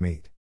process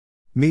meat.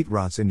 Meat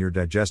rots in your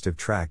digestive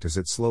tract as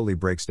it slowly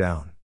breaks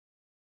down.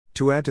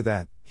 To add to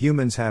that,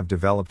 humans have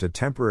developed a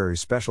temporary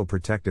special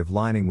protective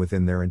lining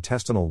within their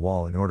intestinal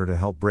wall in order to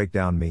help break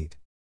down meat.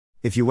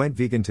 If you went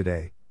vegan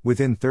today,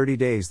 within 30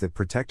 days that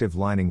protective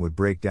lining would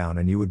break down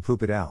and you would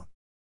poop it out.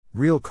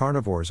 Real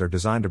carnivores are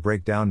designed to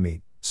break down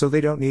meat, so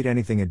they don't need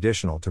anything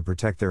additional to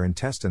protect their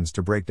intestines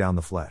to break down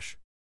the flesh.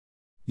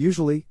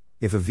 Usually,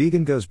 if a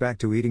vegan goes back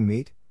to eating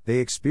meat, they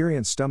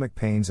experience stomach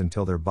pains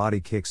until their body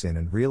kicks in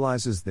and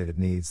realizes that it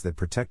needs that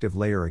protective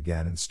layer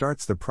again and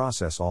starts the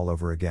process all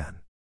over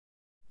again.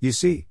 You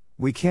see,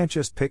 we can't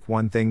just pick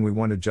one thing we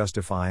want to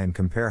justify and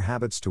compare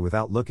habits to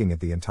without looking at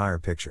the entire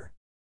picture.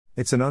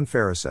 It's an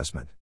unfair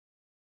assessment.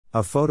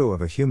 A photo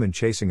of a human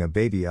chasing a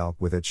baby elk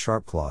with its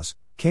sharp claws,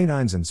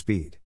 canines and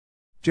speed.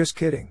 Just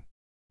kidding.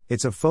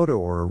 It's a photo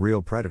or a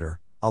real predator,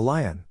 a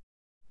lion.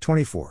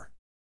 24.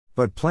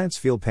 But plants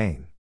feel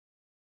pain.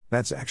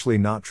 That's actually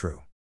not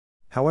true.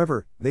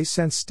 However, they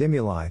sense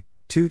stimuli,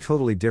 two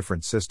totally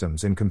different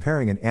systems in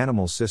comparing an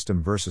animal's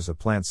system versus a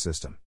plant's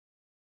system.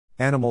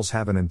 Animals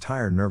have an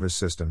entire nervous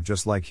system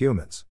just like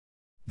humans.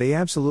 They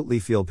absolutely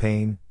feel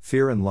pain,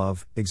 fear and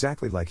love,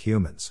 exactly like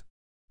humans.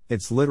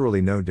 It's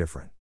literally no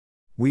different.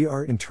 We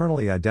are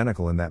internally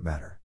identical in that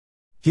matter.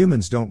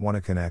 Humans don't want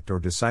to connect or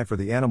decipher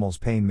the animal's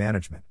pain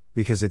management,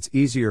 because it's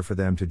easier for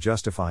them to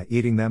justify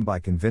eating them by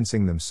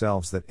convincing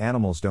themselves that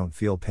animals don't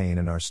feel pain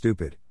and are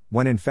stupid,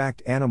 when in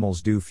fact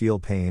animals do feel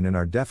pain and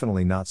are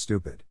definitely not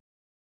stupid.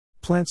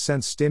 Plants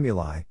sense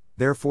stimuli,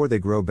 therefore they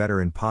grow better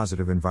in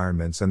positive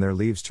environments and their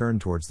leaves turn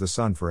towards the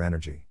sun for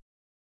energy.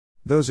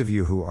 Those of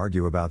you who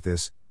argue about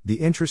this, the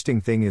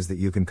interesting thing is that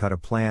you can cut a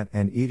plant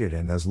and eat it,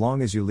 and as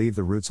long as you leave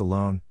the roots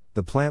alone,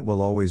 the plant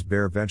will always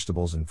bear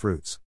vegetables and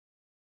fruits.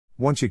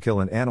 Once you kill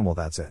an animal,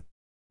 that's it.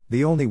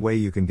 The only way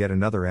you can get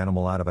another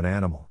animal out of an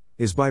animal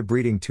is by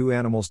breeding two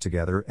animals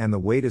together, and the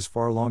wait is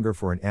far longer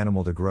for an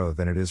animal to grow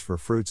than it is for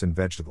fruits and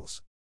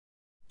vegetables.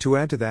 To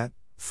add to that,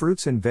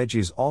 fruits and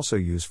veggies also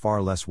use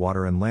far less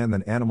water and land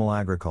than animal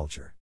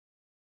agriculture.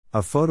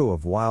 A photo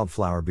of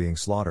wildflower being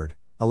slaughtered,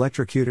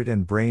 electrocuted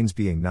and brains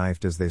being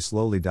knifed as they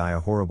slowly die a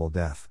horrible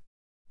death.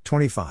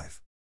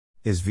 25.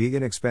 Is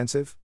vegan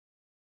expensive?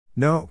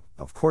 No,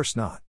 of course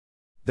not.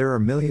 There are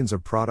millions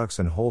of products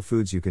and whole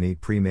foods you can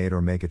eat pre-made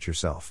or make it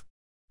yourself.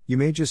 You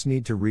may just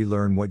need to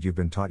relearn what you've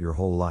been taught your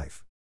whole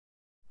life.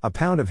 A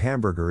pound of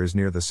hamburger is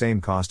near the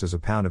same cost as a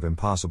pound of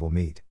impossible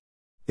meat.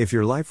 If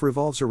your life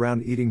revolves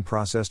around eating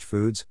processed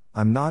foods,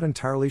 I'm not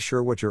entirely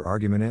sure what your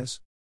argument is.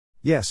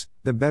 Yes,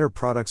 the better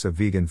products of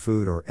vegan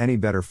food or any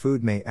better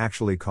food may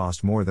actually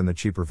cost more than the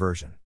cheaper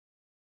version.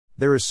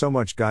 There is so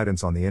much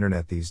guidance on the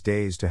internet these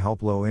days to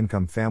help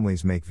low-income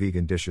families make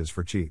vegan dishes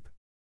for cheap.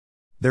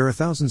 There are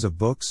thousands of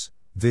books,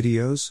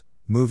 videos,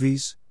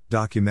 movies,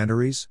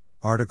 documentaries,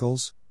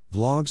 articles,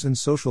 blogs and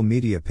social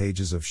media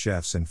pages of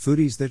chefs and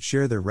foodies that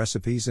share their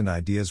recipes and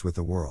ideas with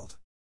the world.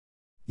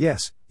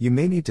 Yes, you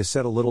may need to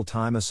set a little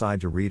time aside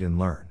to read and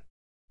learn.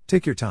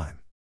 Take your time.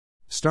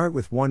 Start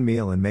with one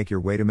meal and make your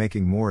way to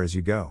making more as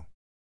you go.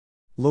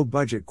 Low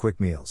budget quick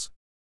meals.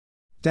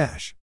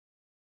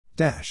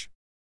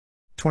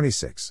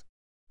 26.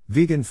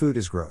 Vegan food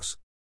is gross.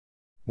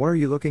 What are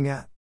you looking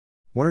at?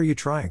 What are you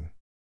trying?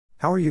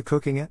 How are you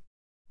cooking it?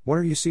 What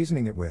are you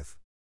seasoning it with?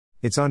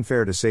 It's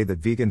unfair to say that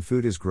vegan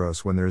food is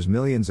gross when there's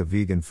millions of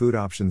vegan food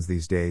options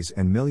these days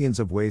and millions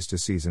of ways to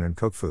season and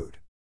cook food.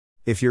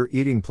 If you're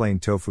eating plain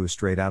tofu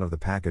straight out of the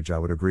package, I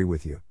would agree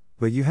with you,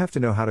 but you have to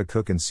know how to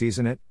cook and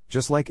season it,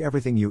 just like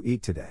everything you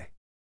eat today.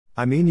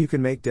 I mean, you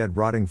can make dead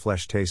rotting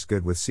flesh taste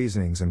good with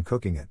seasonings and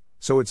cooking it,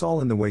 so it's all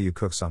in the way you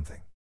cook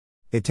something.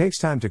 It takes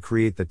time to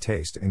create the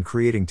taste, and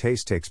creating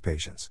taste takes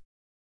patience.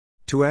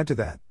 To add to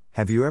that,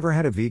 have you ever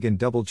had a vegan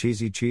double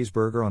cheesy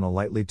cheeseburger on a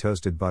lightly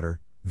toasted butter,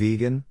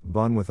 vegan,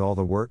 bun with all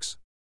the works?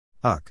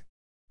 Ugh.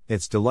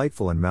 It's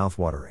delightful and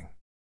mouthwatering.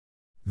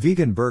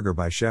 Vegan Burger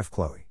by Chef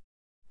Chloe.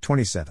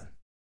 27.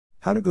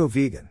 How to go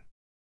vegan.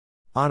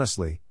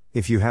 Honestly,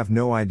 if you have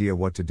no idea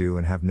what to do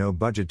and have no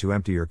budget to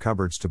empty your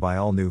cupboards to buy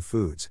all new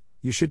foods,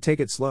 you should take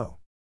it slow.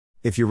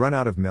 If you run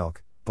out of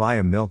milk, buy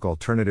a milk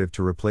alternative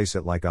to replace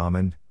it, like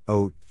almond,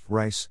 oat,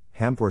 rice,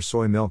 hemp or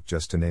soy milk,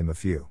 just to name a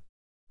few.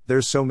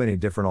 There's so many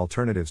different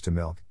alternatives to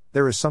milk,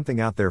 there is something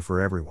out there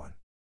for everyone.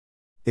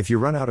 If you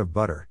run out of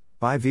butter,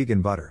 buy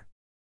vegan butter.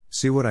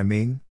 See what I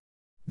mean?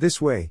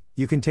 This way,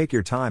 you can take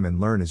your time and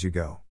learn as you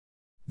go.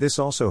 This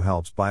also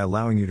helps by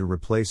allowing you to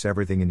replace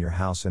everything in your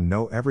house and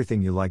know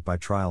everything you like by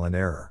trial and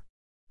error.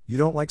 You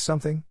don't like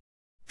something?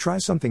 Try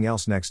something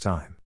else next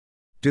time.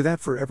 Do that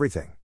for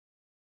everything.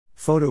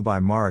 Photo by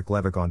Marek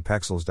Levick on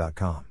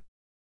Pexels.com.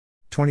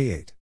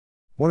 28.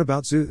 What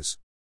about zoos?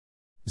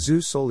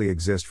 Zoos solely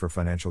exist for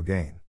financial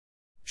gain.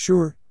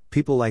 Sure,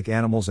 people like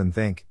animals and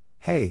think,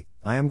 hey,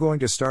 I am going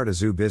to start a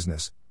zoo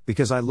business,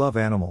 because I love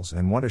animals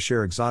and want to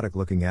share exotic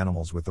looking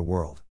animals with the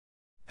world.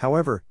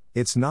 However,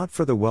 it's not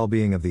for the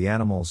well-being of the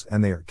animals,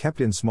 and they are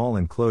kept in small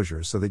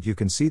enclosures so that you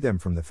can see them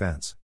from the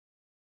fence.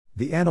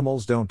 The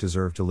animals don't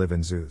deserve to live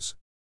in zoos.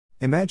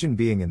 Imagine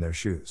being in their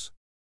shoes.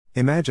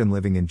 Imagine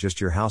living in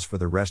just your house for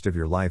the rest of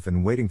your life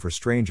and waiting for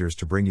strangers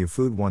to bring you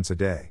food once a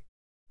day.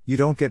 You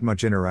don't get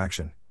much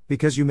interaction,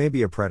 because you may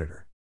be a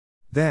predator.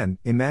 Then,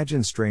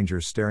 imagine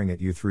strangers staring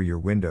at you through your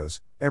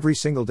windows, every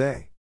single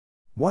day.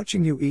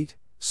 Watching you eat,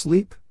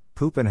 sleep,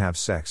 poop and have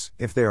sex,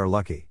 if they are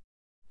lucky.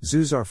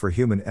 Zoos are for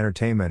human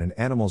entertainment and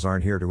animals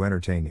aren't here to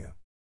entertain you.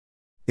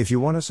 If you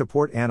want to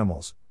support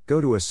animals, go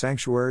to a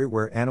sanctuary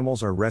where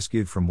animals are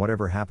rescued from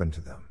whatever happened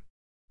to them.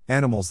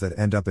 Animals that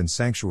end up in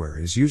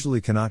sanctuaries usually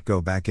cannot go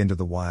back into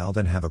the wild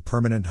and have a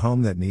permanent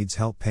home that needs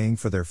help paying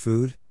for their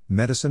food,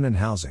 medicine and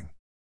housing.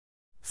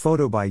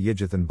 Photo by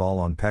Yijathan Ball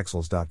on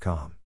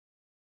Pexels.com.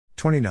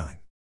 29.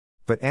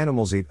 But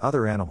animals eat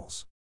other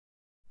animals.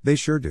 They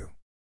sure do.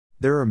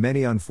 There are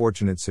many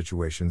unfortunate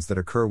situations that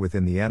occur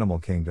within the animal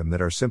kingdom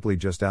that are simply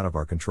just out of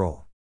our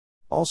control.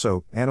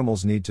 Also,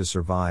 animals need to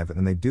survive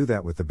and they do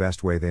that with the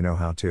best way they know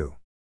how to.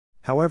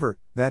 However,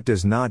 that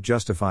does not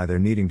justify their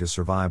needing to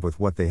survive with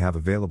what they have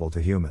available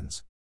to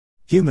humans.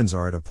 Humans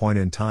are at a point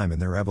in time in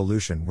their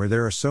evolution where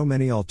there are so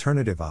many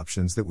alternative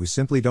options that we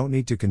simply don't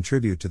need to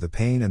contribute to the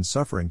pain and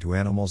suffering to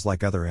animals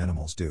like other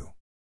animals do.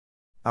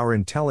 Our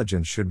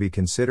intelligence should be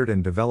considered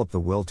and develop the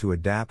will to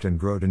adapt and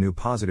grow to new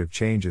positive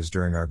changes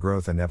during our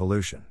growth and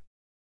evolution.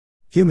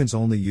 Humans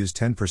only use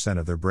 10%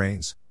 of their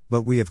brains,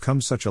 but we have come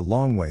such a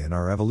long way in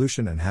our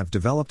evolution and have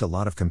developed a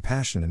lot of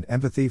compassion and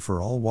empathy for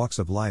all walks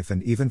of life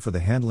and even for the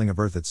handling of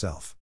Earth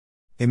itself.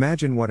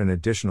 Imagine what an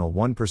additional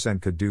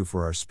 1% could do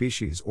for our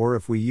species, or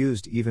if we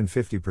used even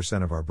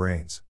 50% of our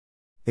brains.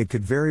 It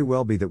could very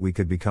well be that we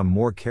could become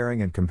more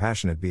caring and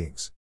compassionate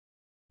beings.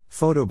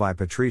 Photo by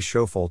Patrice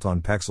Schofolt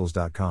on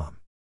Pexels.com.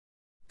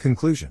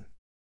 Conclusion.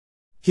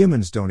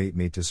 Humans don't eat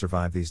meat to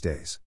survive these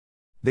days.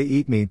 They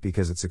eat meat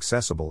because it's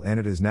accessible and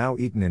it is now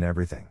eaten in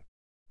everything.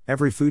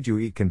 Every food you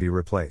eat can be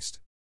replaced.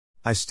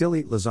 I still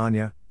eat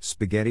lasagna,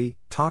 spaghetti,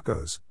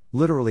 tacos,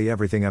 literally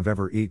everything I've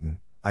ever eaten.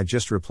 I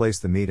just replace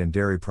the meat and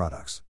dairy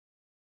products.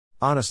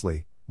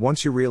 Honestly,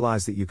 once you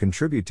realize that you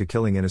contribute to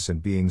killing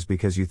innocent beings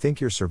because you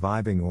think you're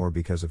surviving or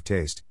because of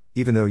taste,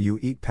 even though you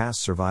eat past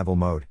survival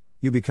mode,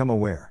 you become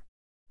aware.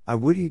 I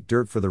would eat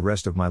dirt for the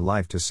rest of my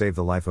life to save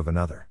the life of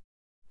another.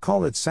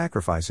 Call it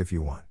sacrifice if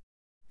you want.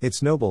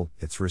 It's noble,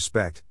 it's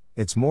respect,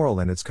 it's moral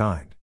and it's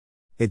kind.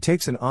 It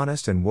takes an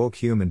honest and woke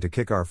human to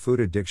kick our food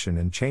addiction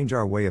and change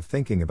our way of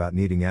thinking about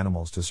needing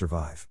animals to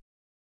survive.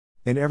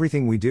 In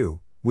everything we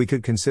do, we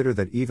could consider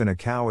that even a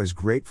cow is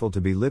grateful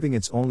to be living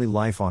its only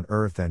life on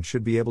Earth and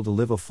should be able to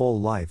live a full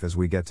life as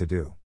we get to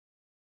do.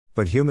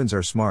 But humans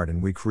are smart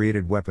and we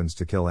created weapons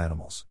to kill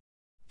animals.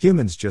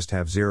 Humans just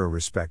have zero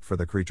respect for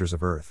the creatures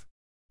of Earth.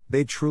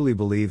 They truly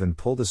believe and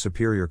pull the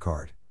superior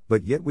card,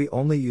 but yet we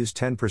only use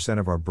 10%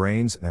 of our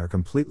brains and are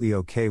completely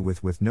okay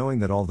with knowing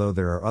that although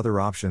there are other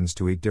options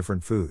to eat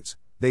different foods,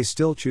 they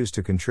still choose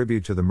to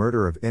contribute to the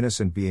murder of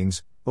innocent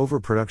beings,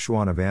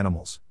 overproduction of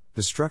animals,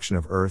 destruction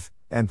of Earth,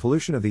 and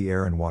pollution of the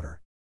air and water.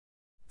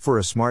 For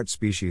a smart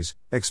species,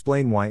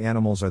 explain why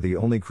animals are the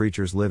only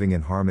creatures living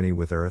in harmony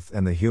with Earth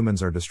and the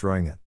humans are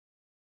destroying it.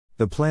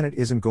 The planet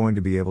isn't going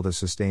to be able to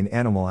sustain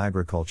animal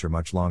agriculture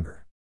much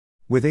longer.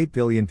 With 8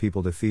 billion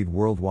people to feed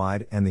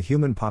worldwide and the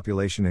human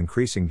population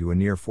increasing to a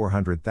near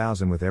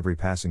 400,000 with every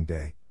passing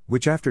day,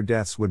 which after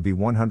deaths would be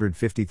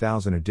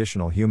 150,000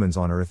 additional humans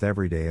on Earth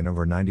every day and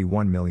over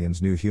 91 million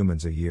new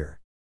humans a year.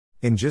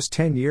 In just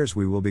 10 years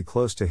we will be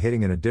close to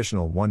hitting an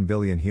additional 1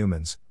 billion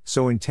humans,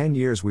 so in 10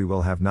 years we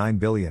will have 9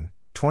 billion,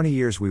 20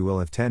 years we will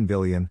have 10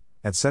 billion,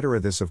 etc.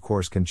 This of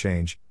course can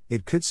change,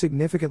 it could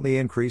significantly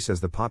increase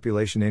as the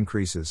population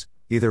increases,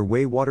 either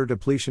way water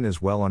depletion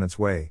is well on its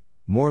way,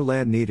 more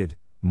land needed,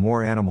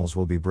 more animals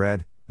will be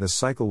bred, the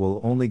cycle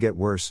will only get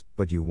worse,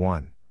 but you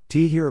want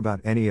to hear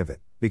about any of it,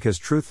 because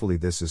truthfully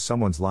this is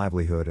someone's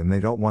livelihood and they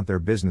don't want their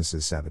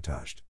businesses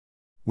sabotaged.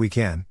 We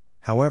can,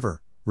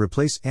 however,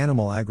 replace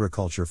animal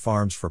agriculture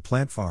farms for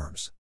plant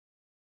farms.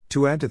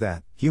 To add to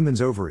that,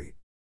 humans overeat.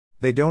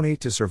 They don't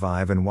eat to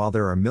survive, and while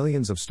there are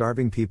millions of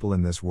starving people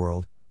in this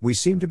world, we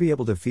seem to be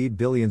able to feed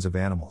billions of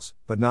animals,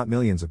 but not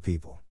millions of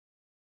people.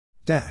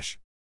 Dash.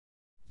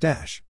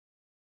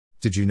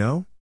 Did you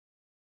know?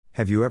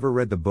 Have you ever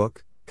read the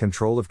book,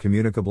 Control of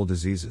Communicable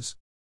Diseases?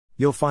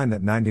 You'll find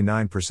that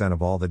 99%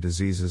 of all the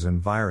diseases and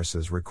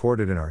viruses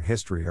recorded in our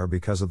history are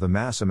because of the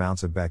mass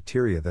amounts of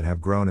bacteria that have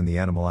grown in the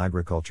animal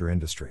agriculture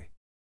industry.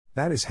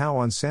 That is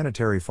how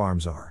unsanitary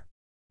farms are.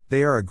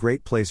 They are a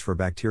great place for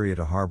bacteria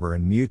to harbor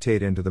and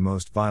mutate into the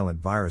most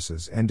violent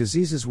viruses and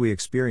diseases we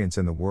experience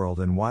in the world,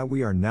 and why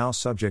we are now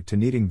subject to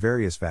needing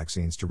various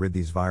vaccines to rid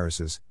these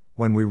viruses,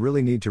 when we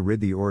really need to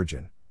rid the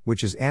origin,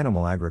 which is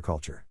animal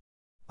agriculture.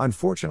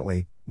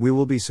 Unfortunately, we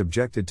will be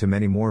subjected to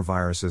many more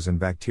viruses and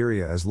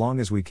bacteria as long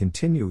as we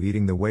continue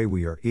eating the way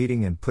we are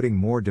eating and putting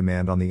more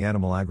demand on the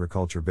animal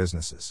agriculture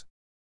businesses.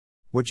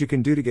 What you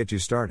can do to get you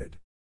started.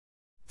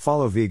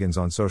 Follow vegans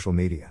on social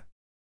media.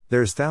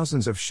 There's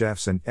thousands of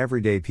chefs and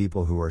everyday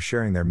people who are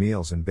sharing their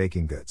meals and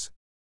baking goods.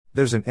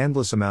 There's an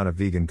endless amount of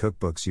vegan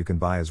cookbooks you can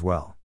buy as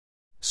well.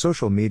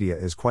 Social media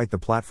is quite the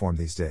platform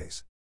these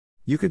days.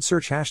 You could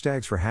search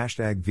hashtags for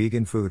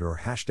 #veganfood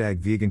or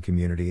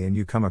 #vegancommunity and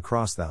you come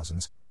across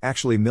thousands,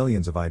 actually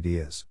millions of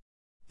ideas.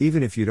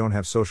 Even if you don't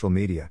have social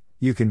media,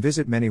 you can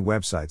visit many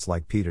websites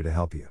like PETA to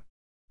help you.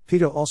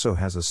 PETA also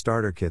has a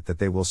starter kit that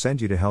they will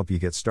send you to help you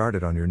get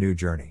started on your new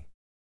journey.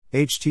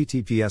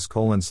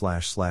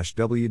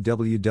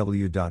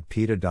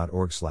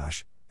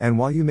 https://www.peta.org/, and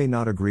while you may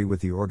not agree with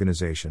the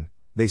organization,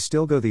 they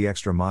still go the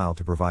extra mile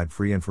to provide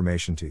free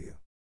information to you.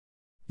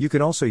 You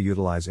can also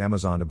utilize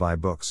Amazon to buy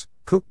books,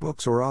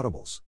 cookbooks or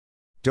audibles.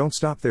 Don't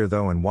stop there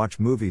though and watch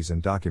movies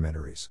and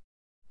documentaries.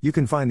 You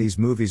can find these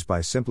movies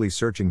by simply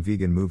searching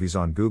vegan movies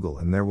on Google,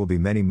 and there will be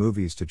many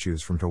movies to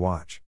choose from to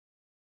watch.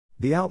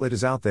 The outlet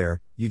is out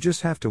there, you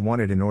just have to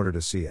want it in order to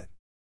see it.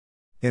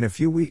 In a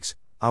few weeks,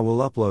 I will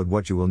upload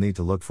what you will need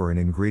to look for in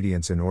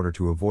ingredients in order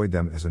to avoid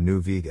them as a new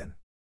vegan.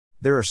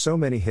 There are so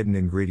many hidden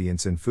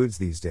ingredients in foods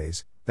these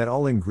days, that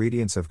all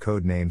ingredients have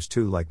code names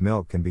too, like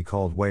milk can be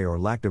called whey or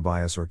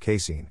lactobacillus or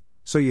casein,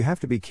 so you have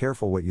to be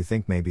careful what you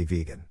think may be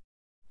vegan.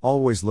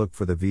 Always look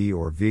for the V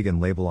or vegan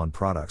label on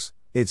products,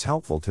 it's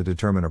helpful to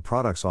determine a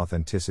product's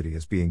authenticity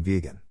as being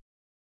vegan.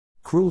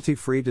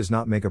 Cruelty-free does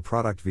not make a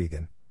product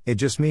vegan, it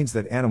just means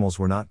that animals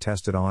were not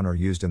tested on or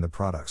used in the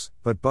products,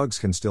 but bugs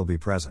can still be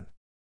present.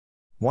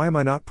 Why am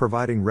I not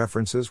providing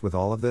references with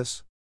all of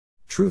this?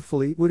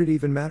 Truthfully, would it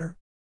even matter?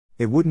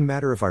 It wouldn't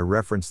matter if I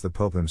referenced the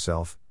Pope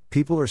himself.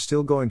 People are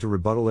still going to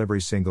rebuttal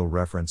every single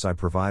reference I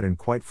provide, and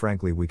quite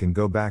frankly we can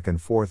go back and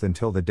forth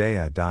until the day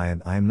I die,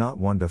 and I am not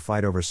one to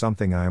fight over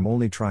something I am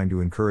only trying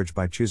to encourage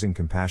by choosing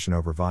compassion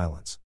over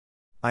violence.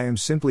 I am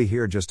simply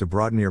here just to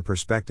broaden your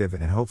perspective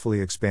and hopefully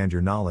expand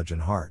your knowledge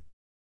and heart.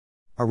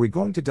 Are we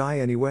going to die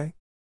anyway?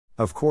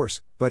 Of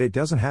course, but it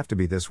doesn't have to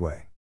be this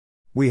way.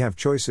 We have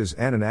choices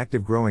and an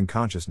active growing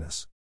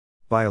consciousness.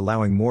 By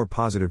allowing more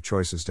positive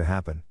choices to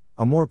happen,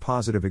 a more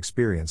positive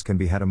experience can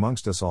be had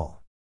amongst us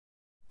all.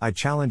 I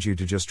challenge you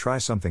to just try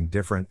something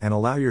different and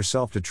allow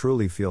yourself to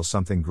truly feel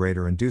something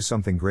greater and do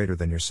something greater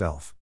than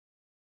yourself.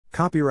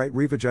 Copyright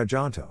Riva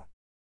Jajanto.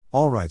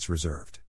 All rights reserved.